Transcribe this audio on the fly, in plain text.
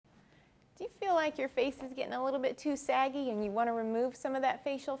Do you feel like your face is getting a little bit too saggy and you want to remove some of that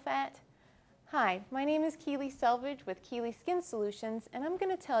facial fat? Hi, my name is Keeley Selvage with Keeley Skin Solutions, and I'm going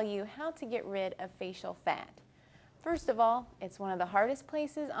to tell you how to get rid of facial fat. First of all, it's one of the hardest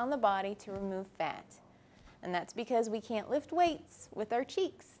places on the body to remove fat. And that's because we can't lift weights with our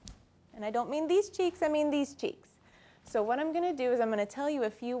cheeks. And I don't mean these cheeks, I mean these cheeks. So what I'm going to do is I'm going to tell you a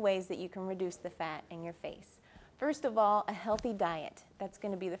few ways that you can reduce the fat in your face. First of all, a healthy diet. That's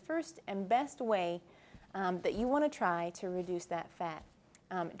going to be the first and best way that you want to try to reduce that fat.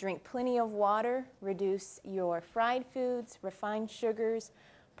 Drink plenty of water, reduce your fried foods, refined sugars,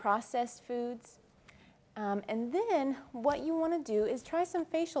 processed foods. And then what you want to do is try some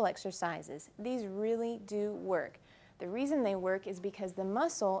facial exercises. These really do work. The reason they work is because the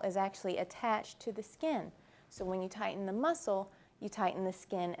muscle is actually attached to the skin. So when you tighten the muscle, you tighten the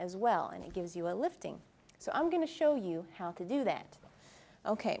skin as well, and it gives you a lifting. So I'm going to show you how to do that.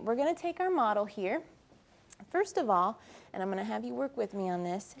 Okay, we're going to take our model here. First of all, and I'm going to have you work with me on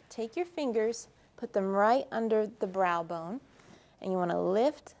this, take your fingers, put them right under the brow bone, and you want to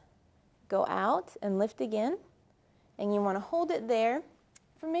lift, go out and lift again, and you want to hold it there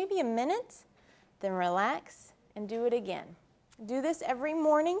for maybe a minute, then relax and do it again. Do this every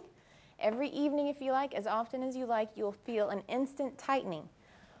morning, every evening if you like, as often as you like. You'll feel an instant tightening.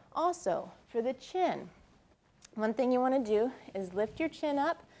 Also, for the chin, one thing you want to do is lift your chin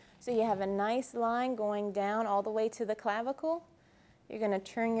up so you have a nice line going down all the way to the clavicle. You're going to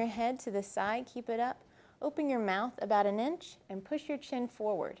turn your head to the side, keep it up, open your mouth about an inch, and push your chin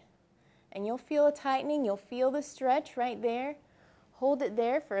forward. And you'll feel a tightening, you'll feel the stretch right there. Hold it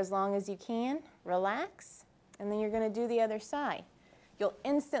there for as long as you can, relax, and then you're going to do the other side. You'll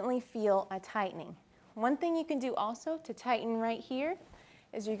instantly feel a tightening. One thing you can do also to tighten right here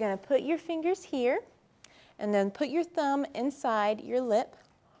is you're going to put your fingers here, and then put your thumb inside your lip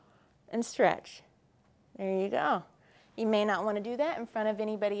and stretch. There you go. You may not want to do that in front of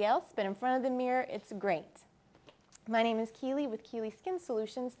anybody else, but in front of the mirror, it's great. My name is Keeley with Keeley Skin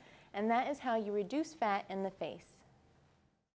Solutions, and that is how you reduce fat in the face.